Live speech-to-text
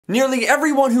Nearly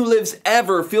everyone who lives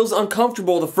ever feels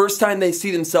uncomfortable the first time they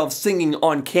see themselves singing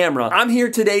on camera. I'm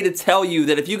here today to tell you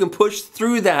that if you can push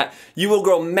through that, you will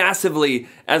grow massively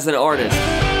as an artist.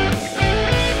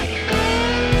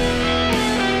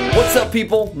 What's up,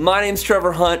 people? My name's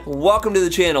Trevor Hunt. Welcome to the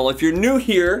channel. If you're new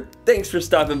here, thanks for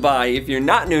stopping by. If you're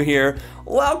not new here,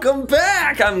 welcome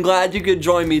back! I'm glad you could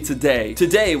join me today.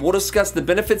 Today, we'll discuss the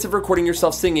benefits of recording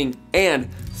yourself singing and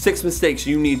 6 mistakes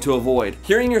you need to avoid.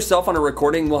 Hearing yourself on a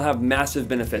recording will have massive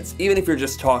benefits, even if you're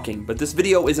just talking. But this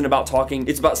video isn't about talking,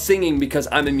 it's about singing because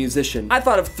I'm a musician. I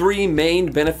thought of 3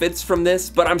 main benefits from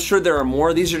this, but I'm sure there are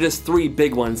more. These are just 3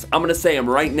 big ones. I'm gonna say them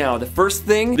right now. The first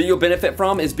thing that you'll benefit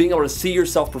from is being able to see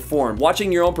yourself perform.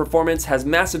 Watching your own performance has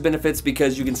massive benefits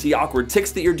because you can see awkward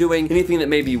tics that you're doing, anything that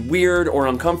may be weird or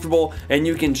uncomfortable, and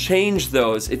you can change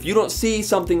those. If you don't see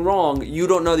something wrong, you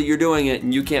don't know that you're doing it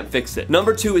and you can't fix it.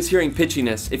 Number 2 is hearing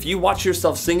pitchiness. If you watch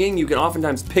yourself singing, you can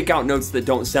oftentimes pick out notes that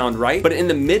don't sound right, but in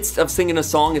the midst of singing a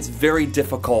song, it's very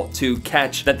difficult to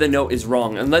catch that the note is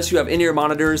wrong. Unless you have in-ear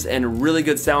monitors and a really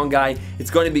good sound guy,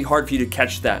 it's going to be hard for you to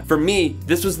catch that. For me,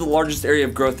 this was the largest area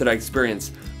of growth that I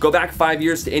experienced. Go back 5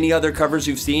 years to any other covers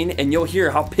you've seen and you'll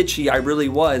hear how pitchy I really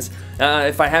was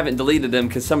if I haven't deleted them,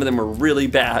 because some of them were really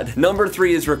bad. Number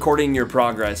 3 is recording your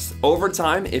progress. Over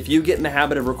time, if you get in the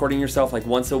habit of recording yourself like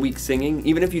once a week singing,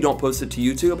 even if you don't post it to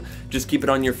YouTube, just keep it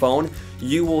on your phone,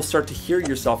 you will start to hear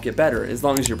yourself get better as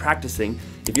long as you're practicing.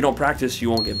 If you don't practice, you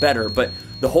won't get better. But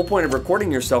the whole point of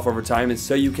recording yourself over time is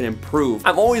so you can improve.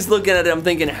 I'm always looking at it, I'm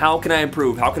thinking, how can I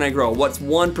improve? How can I grow? What's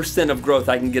 1% of growth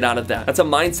I can get out of that? That's a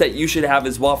mindset you should have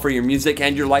as well for your music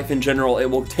and your life in general. It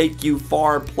will take you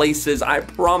far places, I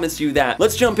promise you that.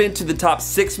 Let's jump into the top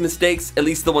 6 mistakes, at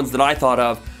least the ones that I thought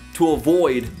of, to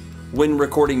avoid when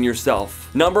recording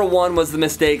yourself. Number 1 was the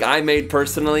mistake I made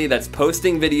personally, that's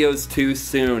posting videos too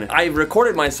soon. I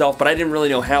recorded myself, but I didn't really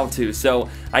know how to, so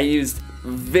I used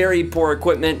very poor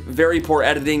equipment, very poor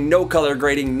editing, no color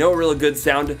grading, no real good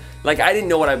sound. Like, I didn't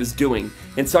know what I was doing.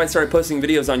 And so I started posting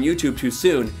videos on YouTube too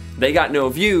soon. They got no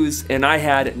views, and I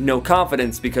had no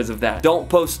confidence because of that. Don't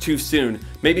post too soon.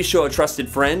 Maybe show a trusted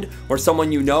friend or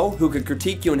someone you know who could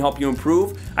critique you and help you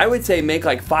improve. I would say make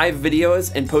like 5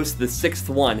 videos and post the 6th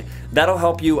one. That'll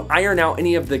help you iron out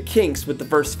any of the kinks with the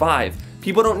first 5.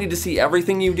 People don't need to see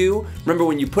everything you do. Remember,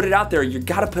 when you put it out there, you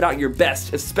gotta put out your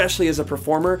best, especially as a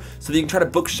performer, so that you can try to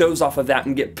book shows off of that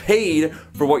and get paid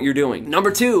for what you're doing.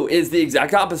 Number 2 is the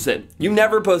exact opposite. You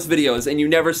never post videos and you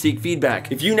never seek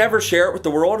feedback. If you never share it with the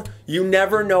world, you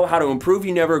never know how to improve,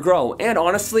 you never grow. And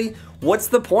honestly, what's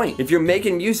the point? If you're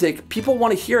making music, people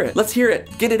wanna hear it. Let's hear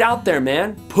it. Get it out there,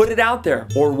 man. Put it out there.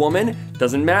 Or woman,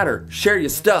 doesn't matter. Share your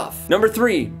stuff. Number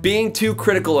 3, being too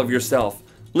critical of yourself.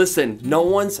 Listen, no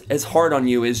one's as hard on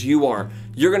you as you are.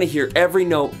 You're gonna hear every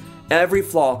note, every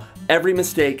flaw, every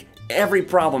mistake, every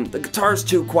problem. The guitar's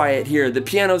too quiet here, the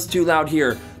piano's too loud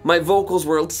here, my vocals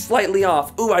were slightly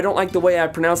off. Ooh, I don't like the way I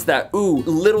pronounced that. Ooh,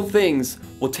 little things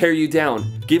will tear you down.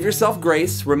 Give yourself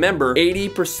grace. Remember,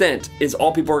 80% is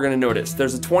all people are gonna notice.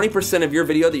 There's a 20% of your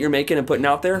video that you're making and putting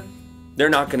out there, they're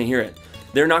not gonna hear it.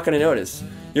 They're not gonna notice.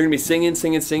 You're gonna be singing,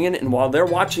 singing, singing, and while they're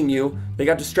watching you, they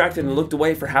got distracted and looked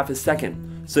away for half a second.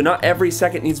 So not every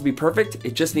second needs to be perfect,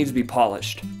 it just needs to be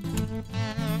polished.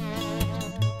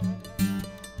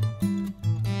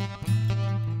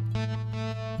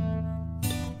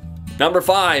 Number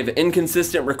 5,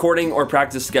 inconsistent recording or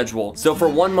practice schedule. So for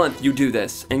 1 month you do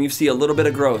this and you see a little bit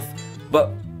of growth,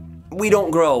 but we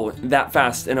don't grow that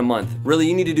fast in a month. Really,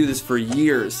 you need to do this for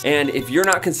years. And if you're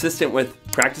not consistent with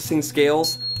practicing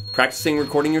scales, practicing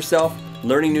recording yourself,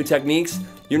 learning new techniques,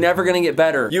 you're never gonna get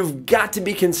better. You've got to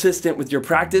be consistent with your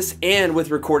practice and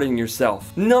with recording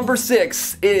yourself. Number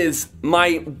 6 is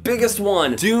my biggest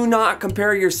one. Do not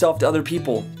compare yourself to other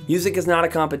people. Music is not a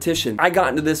competition. I got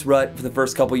into this rut for the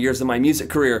first couple years of my music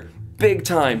career, big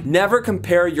time. Never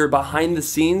compare your behind the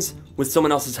scenes with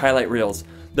someone else's highlight reels.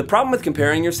 The problem with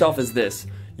comparing yourself is this: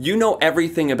 you know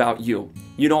everything about you.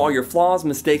 You know all your flaws,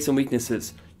 mistakes, and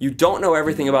weaknesses. You don't know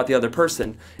everything about the other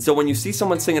person. So when you see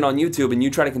someone singing on YouTube and you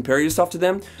try to compare yourself to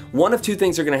them, one of 2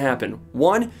 things are gonna happen.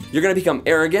 1, you're gonna become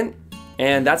arrogant,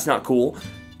 and that's not cool.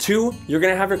 2, you're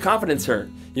gonna have your confidence hurt.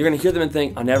 You're gonna hear them and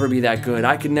think, I'll never be that good.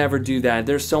 I could never do that.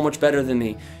 They're so much better than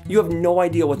me. You have no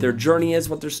idea what their journey is,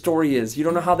 what their story is. You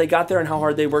don't know how they got there and how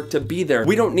hard they worked to be there.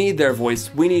 We don't need their voice.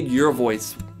 We need your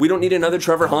voice. We don't need another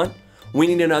Trevor Hunt We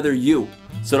need another you.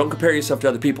 So don't compare yourself to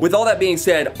other people. With all that being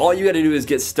said, all you gotta do is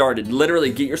get started.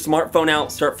 Literally, get your smartphone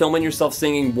out, start filming yourself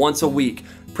singing once a week.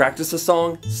 Practice a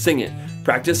song, sing it.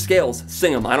 Practice scales,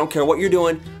 sing them. I don't care what you're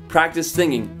doing, practice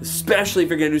singing. Especially if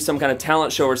you're gonna do some kind of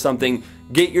talent show or something,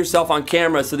 get yourself on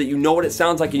camera so that you know what it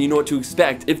sounds like and you know what to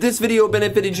expect. If this video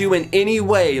benefited you in any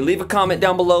way, leave a comment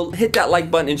down below, hit that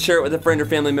like button, and share it with a friend or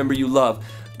family member you love.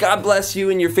 God bless you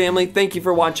and your family. Thank you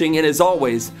for watching, and as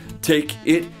always, take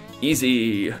it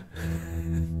easy.